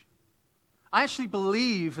preach. I actually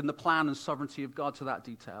believe in the plan and sovereignty of God to that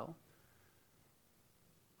detail.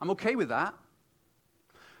 I'm okay with that.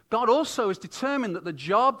 God also has determined that the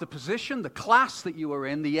job, the position, the class that you are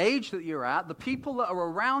in, the age that you're at, the people that are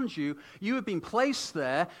around you, you have been placed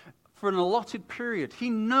there for an allotted period. He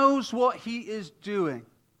knows what he is doing.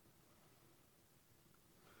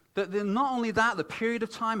 That not only that, the period of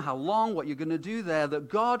time, how long, what you're going to do there, that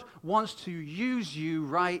God wants to use you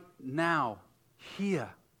right now, here.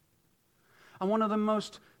 And one of the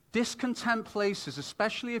most discontent places,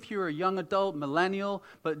 especially if you're a young adult, millennial,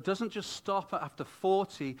 but it doesn't just stop after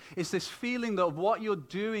 40, is this feeling that what you're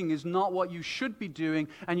doing is not what you should be doing,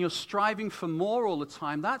 and you're striving for more all the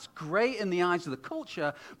time. That's great in the eyes of the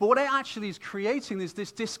culture, but what it actually is creating is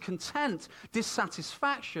this discontent,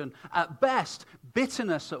 dissatisfaction, at best,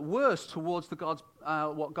 bitterness at worst towards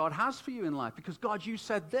what God has for you in life. Because God, you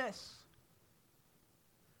said this.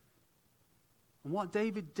 And what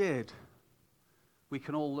David did, we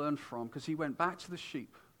can all learn from, because he went back to the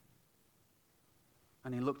sheep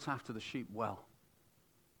and he looked after the sheep well.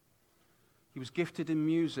 He was gifted in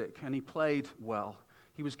music and he played well.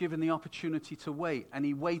 He was given the opportunity to wait and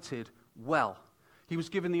he waited well. He was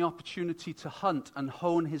given the opportunity to hunt and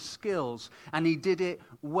hone his skills and he did it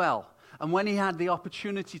well. And when he had the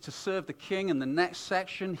opportunity to serve the king in the next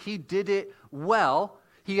section, he did it well.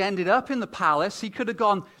 He ended up in the palace. He could have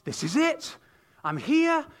gone, this is it. I'm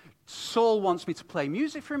here. Saul wants me to play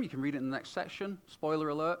music for him. You can read it in the next section. Spoiler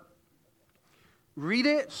alert. Read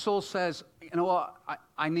it. Saul says, you know what,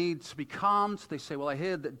 I need to be calmed. They say, well, I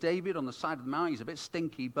heard that David on the side of the mountain, he's a bit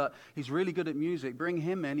stinky, but he's really good at music. Bring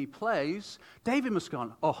him in. He plays. David must have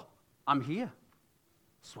gone, oh, I'm here.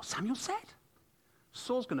 That's what Samuel said.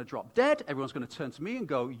 Saul's going to drop dead. Everyone's going to turn to me and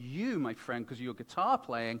go, you, my friend, because of your guitar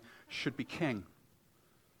playing, should be king.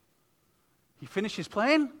 He finishes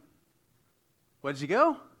playing. Where does he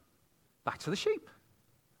go? Back to the sheep.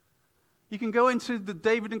 You can go into the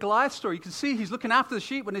David and Goliath story. You can see he's looking after the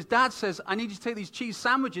sheep when his dad says, I need you to take these cheese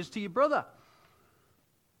sandwiches to your brother.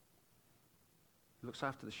 He looks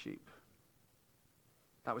after the sheep.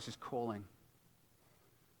 That was his calling.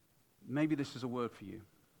 Maybe this is a word for you.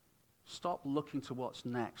 Stop looking to what's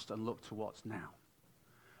next and look to what's now.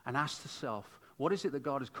 And ask yourself, what is it that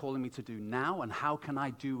God is calling me to do now, and how can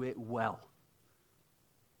I do it well?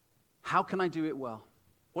 How can I do it well?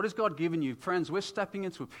 What has God given you? Friends, we're stepping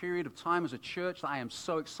into a period of time as a church that I am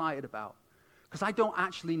so excited about, because I don't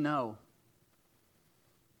actually know.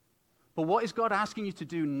 But what is God asking you to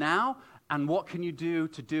do now, and what can you do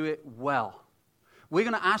to do it well? We're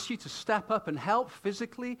going to ask you to step up and help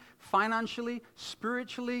physically, financially,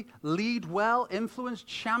 spiritually, lead well, influence,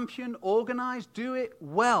 champion, organize, do it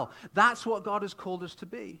well. That's what God has called us to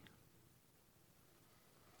be.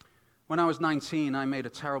 When I was 19, I made a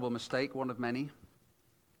terrible mistake, one of many.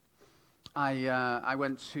 I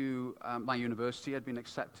went to my university. I'd been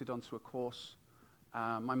accepted onto a course.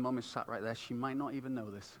 My mum is sat right there. She might not even know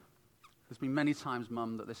this. There's been many times,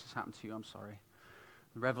 Mum, that this has happened to you. I'm sorry.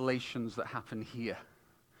 The revelations that happen here.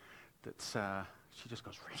 That she just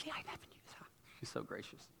goes, really? I never knew that. She's so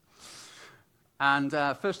gracious. And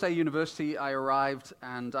first day of university, I arrived,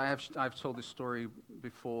 and I've told this story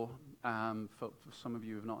before. For some of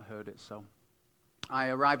you who have not heard it, so. I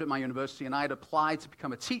arrived at my university and I had applied to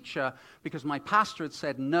become a teacher because my pastor had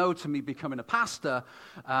said no to me becoming a pastor,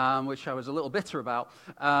 which I was a little bitter about,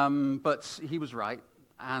 but he was right.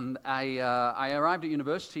 And I arrived at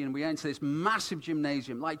university and we went into this massive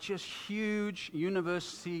gymnasium, like just huge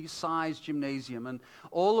university-sized gymnasium. And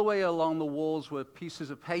all the way along the walls were pieces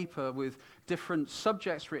of paper with different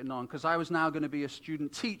subjects written on, because I was now going to be a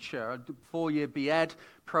student teacher, a 4-year B.Ed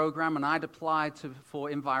program, and I'd applied for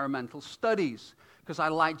environmental studies, because I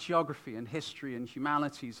like geography and history and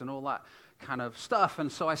humanities and all that kind of stuff.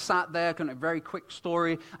 And so I sat there, kind of a very quick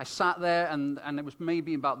story. I sat there, and it was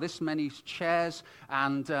maybe about this many chairs,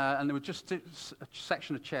 and there was just a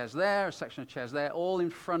section of chairs there, a section of chairs there, all in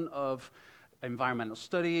front of environmental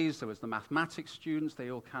studies. There was the mathematics students.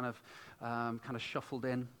 They all kind of shuffled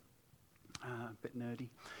in, a bit nerdy.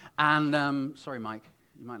 And sorry, Mike,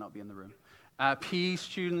 you might not be in the room. PE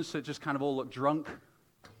students that just kind of all looked drunk,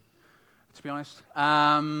 to be honest.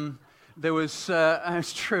 There was,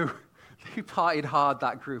 it's true, they partied hard,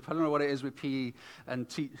 that group. I don't know what it is with PE and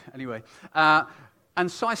anyway. And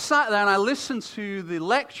so I sat there and I listened to the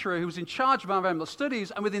lecturer who was in charge of environmental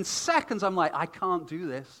studies, and within seconds I'm like, I can't do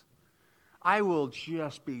this. I will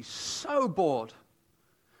just be so bored.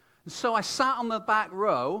 And so I sat on the back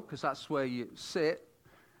row, because that's where you sit,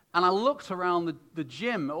 and I looked around the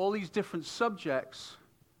gym at all these different subjects.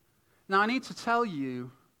 Now I need to tell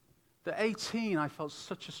you, at 18, I felt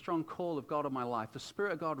such a strong call of God on my life. The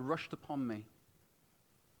Spirit of God rushed upon me.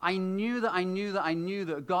 I knew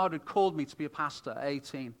that God had called me to be a pastor at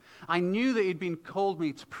 18. I knew that He'd been called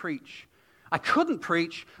me to preach. I couldn't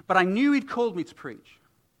preach, but I knew He'd called me to preach.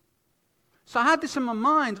 So I had this in my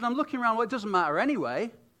mind, and I'm looking around, well, it doesn't matter anyway.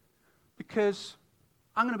 because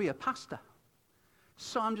I'm going to be a pastor.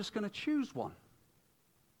 So I'm just going to choose one.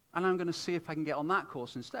 And I'm going to see if I can get on that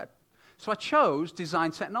course instead. So I chose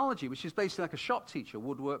design technology, which is basically like a shop teacher,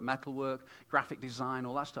 woodwork, metalwork, graphic design,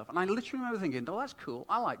 all that stuff. And I literally remember thinking, oh, that's cool.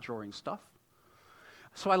 I like drawing stuff.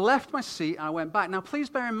 So I left my seat and I went back. Now, please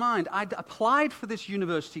bear in mind, I'd applied for this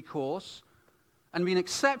university course and been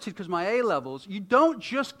accepted because my A-levels. You don't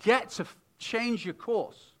just get to change your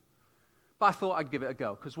course. But I thought I'd give it a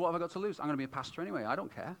go, because what have I got to lose? I'm going to be a pastor anyway. I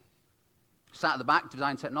don't care. Sat at the back,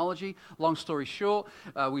 design technology. Long story short,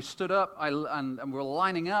 we stood up and we were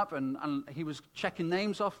lining up, and he was checking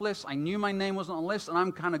names off lists. I knew my name wasn't on the list, and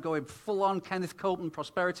I'm kind of going full-on Kenneth Copeland,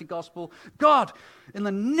 prosperity gospel. God, in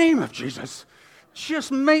the name of Jesus,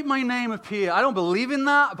 just make my name appear. I don't believe in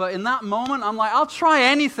that, but in that moment, I'm like, I'll try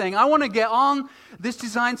anything. I want to get on this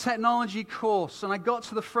design technology course. And I got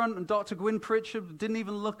to the front, and Dr. Gwyn Pritchard didn't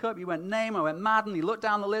even look up. He went, name. I went, Madden. He looked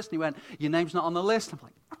down the list, and he went, your name's not on the list. I'm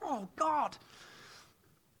like, oh, God.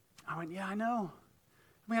 I went, yeah, I know.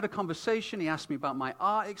 We had a conversation. He asked me about my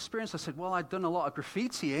art experience. I said, well, I'd done a lot of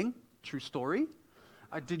graffitiing. True story.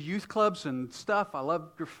 I did youth clubs and stuff. I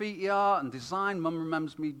love graffiti art and design. Mum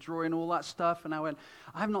remembers me drawing all that stuff. And I went,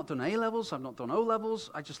 I've not done A-levels. I've not done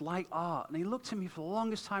O-levels. I just like art. And he looked at me for the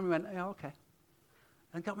longest time. He went, yeah, okay.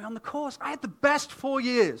 And got me on the course. I had the best 4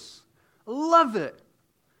 years. I loved it.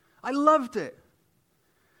 I loved it.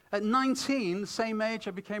 At 19, the same age,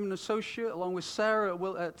 I became an associate along with Sarah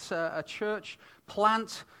at a church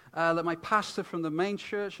plant that my pastor from the main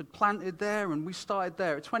church had planted there, and we started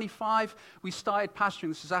there. At 25, we started pastoring.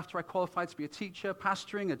 This is after I qualified to be a teacher,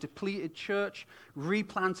 pastoring a depleted church,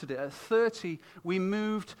 replanted it. At 30, we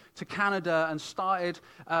moved to Canada and started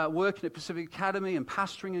working at Pacific Academy and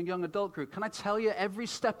pastoring a young adult group. Can I tell you, every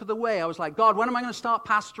step of the way, I was like, God, when am I going to start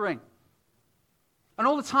pastoring? And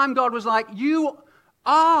all the time, God was like, you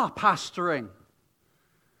are pastoring.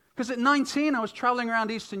 Because at 19, I was traveling around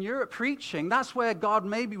Eastern Europe preaching. That's where God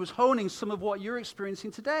maybe was honing some of what you're experiencing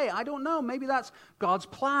today. I don't know. Maybe that's God's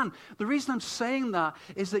plan. The reason I'm saying that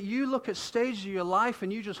is that you look at stages of your life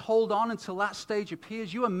and you just hold on until that stage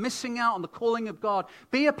appears. You are missing out on the calling of God.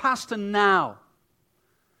 Be a pastor now.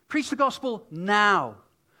 Preach the gospel now.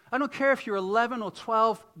 I don't care if you're 11 or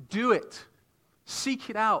 12. Do it. Seek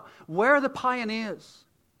it out. Where are the pioneers?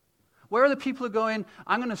 Where are the people who are going,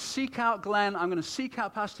 I'm going to seek out Glenn, I'm going to seek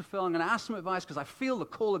out Pastor Phil, I'm going to ask them advice because I feel the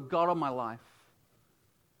call of God on my life.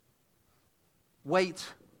 Wait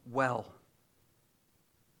well.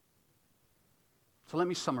 So let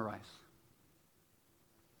me summarize.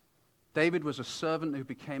 David was a servant who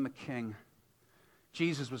became a king.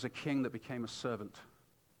 Jesus was a king that became a servant.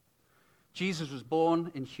 Jesus was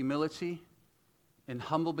born in humility, in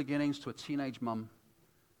humble beginnings to a teenage mum,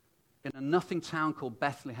 in a nothing town called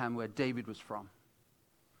Bethlehem where David was from.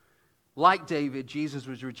 Like David, Jesus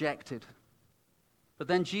was rejected. But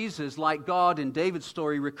then Jesus, like God in David's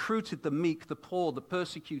story, recruited the meek, the poor, the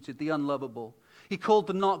persecuted, the unlovable. He called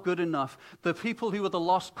the not good enough, the people who were the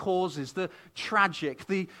lost causes, the tragic,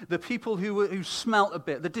 the people who smelt a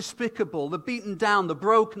bit, the despicable, the beaten down, the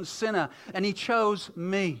broken sinner, and he chose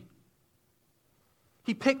me.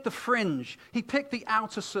 He picked the fringe. He picked the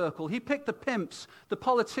outer circle. He picked the pimps, the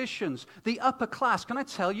politicians, the upper class. Can I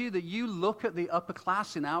tell you that you look at the upper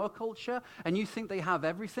class in our culture and you think they have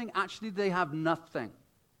everything? Actually, they have nothing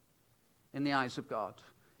in the eyes of God.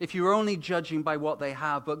 If you're only judging by what they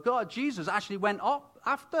have. But God, Jesus actually went up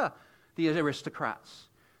after the aristocrats,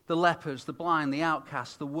 the lepers, the blind, the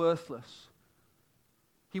outcasts, the worthless.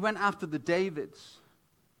 He went after the Davids.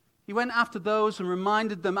 He went after those and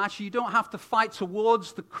reminded them, actually, you don't have to fight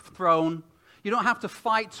towards the throne. You don't have to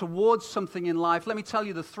fight towards something in life. Let me tell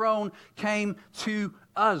you, the throne came to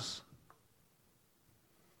us.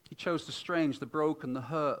 He chose the strange, the broken, the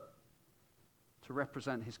hurt to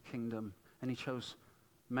represent his kingdom. And he chose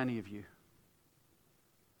many of you.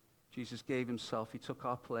 Jesus gave himself. He took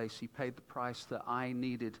our place. He paid the price that I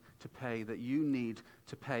needed to pay, that you need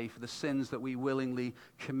to pay for the sins that we willingly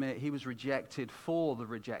commit. He was rejected for the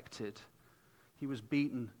rejected. He was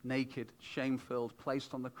beaten, naked, shame-filled,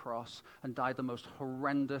 placed on the cross, and died the most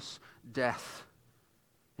horrendous death.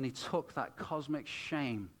 And he took that cosmic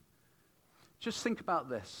shame. Just think about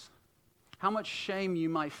this. How much shame you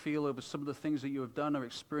might feel over some of the things that you have done or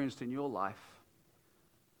experienced in your life.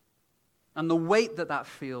 And the weight that that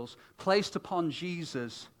feels placed upon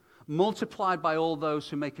Jesus, multiplied by all those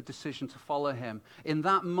who make a decision to follow him. In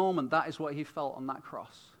that moment, that is what he felt on that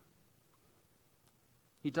cross.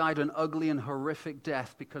 He died an ugly and horrific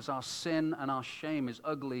death because our sin and our shame is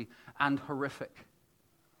ugly and horrific.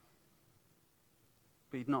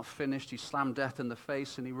 But he'd not finished. He slammed death in the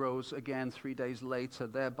face and he rose again 3 days later,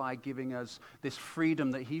 thereby giving us this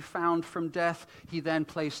freedom that he found from death, he then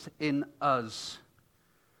placed in us.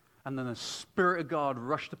 And then the Spirit of God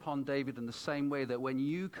rushed upon David in the same way that when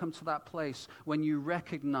you come to that place, when you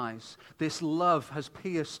recognize this love has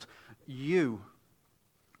pierced you,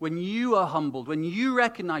 when you are humbled, when you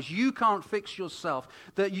recognize you can't fix yourself,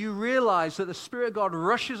 that you realize that the Spirit of God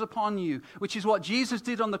rushes upon you, which is what Jesus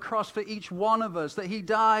did on the cross for each one of us, that he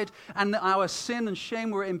died and that our sin and shame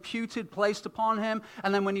were imputed, placed upon him.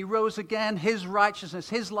 And then when he rose again, his righteousness,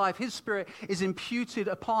 his life, his Spirit is imputed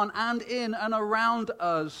upon and in and around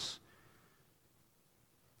us.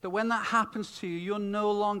 That when that happens to you, you're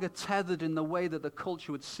no longer tethered in the way that the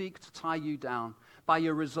culture would seek to tie you down. By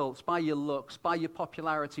your results, by your looks, by your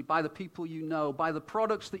popularity, by the people you know, by the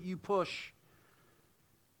products that you push.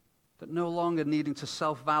 That no longer needing to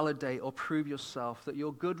self-validate or prove yourself, that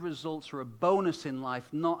your good results are a bonus in life,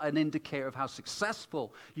 not an indicator of how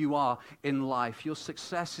successful you are in life. Your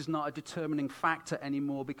success is not a determining factor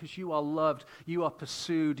anymore because you are loved, you are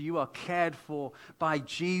pursued, you are cared for by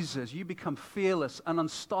Jesus. You become fearless and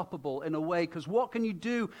unstoppable in a way, because what can you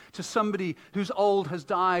do to somebody whose old has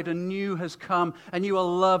died and new has come and you are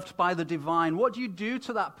loved by the divine? What do you do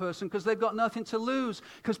to that person because they've got nothing to lose?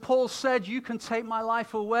 Because Paul said, you can take my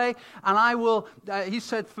life away, and I will, he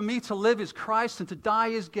said, for me to live is Christ and to die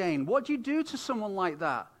is gain. What do you do to someone like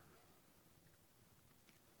that?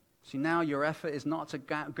 See, now your effort is not to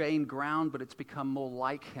gain ground, but it's become more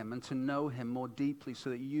like him and to know him more deeply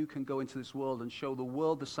so that you can go into this world and show the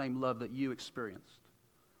world the same love that you experienced.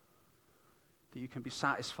 That you can be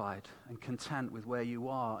satisfied and content with where you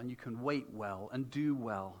are, and you can wait well and do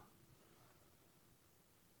well.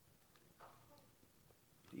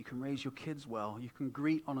 You can raise your kids well. You can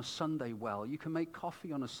greet on a Sunday well. You can make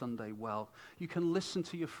coffee on a Sunday well. You can listen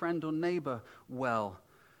to your friend or neighbor well.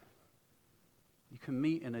 You can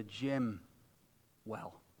meet in a gym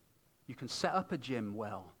well. You can set up a gym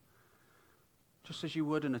well. Just as you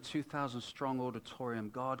would in a 2,000-strong auditorium,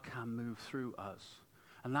 God can move through us.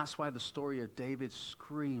 And that's why the story of David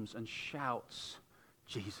screams and shouts,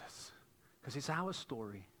 Jesus, because it's our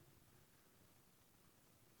story.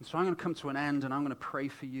 And so I'm going to come to an end, and I'm going to pray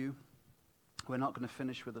for you. We're not going to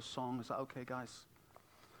finish with a song. Is that okay, guys?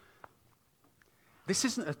 This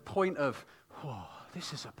isn't a point of,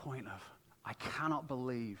 this is a point of, I cannot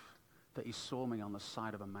believe that he saw me on the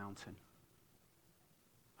side of a mountain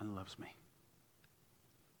and loves me.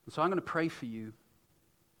 And so I'm going to pray for you.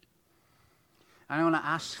 And I want to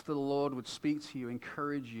ask that the Lord would speak to you,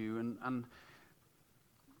 encourage you, and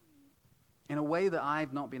in a way that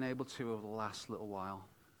I've not been able to over the last little while.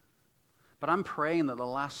 But I'm praying that I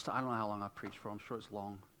don't know how long I've preached for, I'm sure it's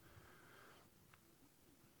long.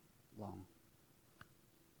 Long.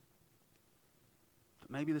 But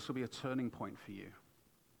maybe this will be a turning point for you.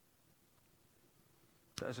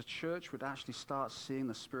 That as a church would actually start seeing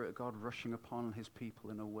the Spirit of God rushing upon his people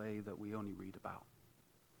in a way that we only read about.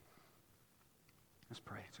 Let's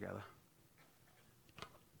pray together.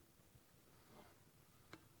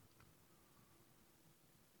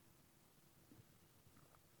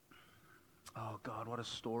 Oh, God, what a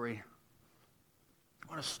story.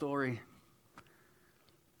 What a story.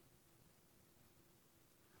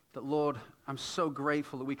 That, Lord, I'm so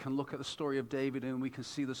grateful that we can look at the story of David and we can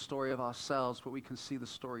see the story of ourselves, but we can see the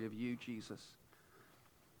story of you, Jesus.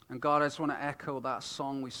 And God, I just want to echo that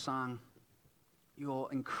song we sang.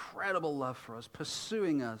 Your incredible love for us,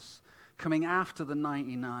 pursuing us, coming after the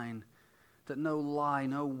 99, that no lie,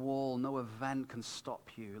 no wall, no event can stop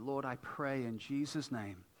you. Lord, I pray in Jesus'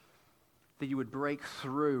 name that you would break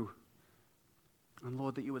through, and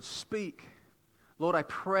Lord, that you would speak. Lord, I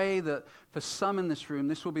pray that for some in this room,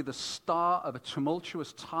 this will be the start of a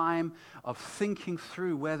tumultuous time of thinking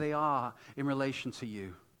through where they are in relation to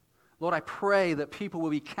you. Lord, I pray that people will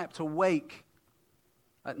be kept awake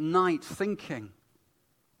at night thinking,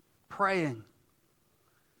 praying,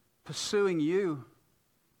 pursuing you.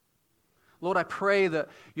 Lord, I pray that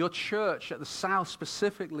your church at the South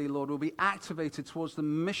specifically, Lord, will be activated towards the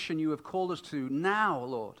mission you have called us to now,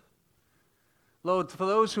 Lord. Lord, for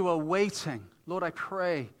those who are waiting, Lord, I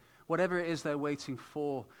pray, whatever it is they're waiting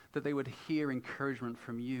for, that they would hear encouragement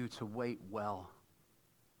from you to wait well.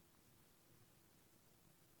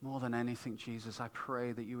 More than anything, Jesus, I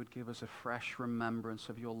pray that you would give us a fresh remembrance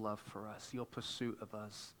of your love for us, your pursuit of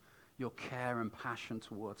us, your care and passion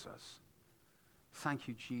towards us. Thank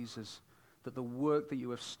you, Jesus, that the work that you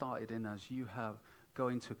have started in us, you have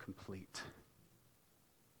going to complete.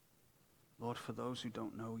 Lord, for those who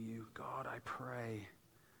don't know you, God, I pray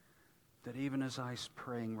that even as I'm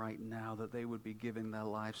praying right now, that they would be giving their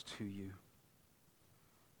lives to you.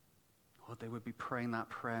 Lord, they would be praying that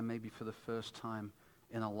prayer maybe for the first time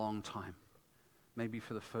in a long time. Maybe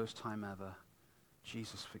for the first time ever.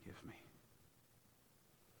 Jesus, forgive me,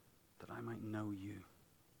 that I might know you.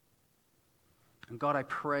 And God, I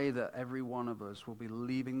pray that every one of us will be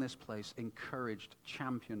leaving this place encouraged,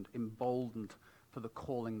 championed, emboldened for the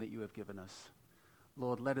calling that you have given us.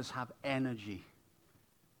 Lord, let us have energy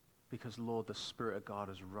because, Lord, the Spirit of God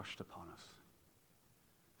has rushed upon us.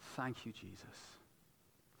 Thank you, Jesus.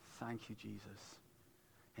 Thank you, Jesus.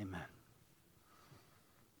 Amen.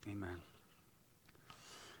 Amen.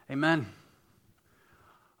 Amen.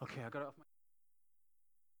 Okay, I got it off my...